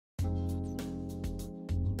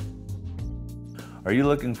Are you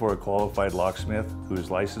looking for a qualified locksmith who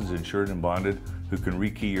is licensed, insured, and bonded, who can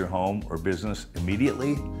rekey your home or business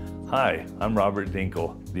immediately? Hi, I'm Robert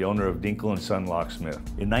Dinkel, the owner of Dinkel & Son Locksmith.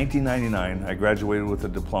 In 1999, I graduated with a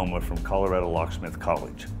diploma from Colorado Locksmith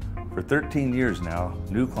College. For 13 years now,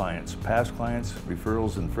 new clients, past clients,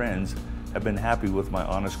 referrals, and friends have been happy with my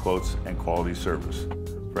honest quotes and quality service.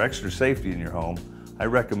 For extra safety in your home, I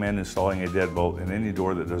recommend installing a deadbolt in any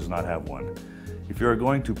door that does not have one. If you are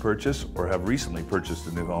going to purchase or have recently purchased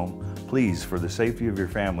a new home, please, for the safety of your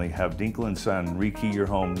family, have Dinkel & Son rekey your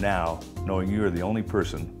home now, knowing you are the only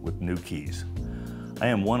person with new keys. I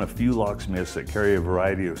am one of few locksmiths that carry a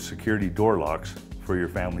variety of security door locks for your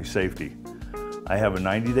family's safety. I have a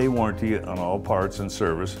 90-day warranty on all parts and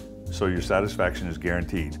service, so your satisfaction is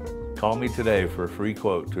guaranteed. Call me today for a free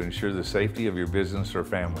quote to ensure the safety of your business or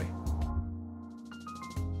family.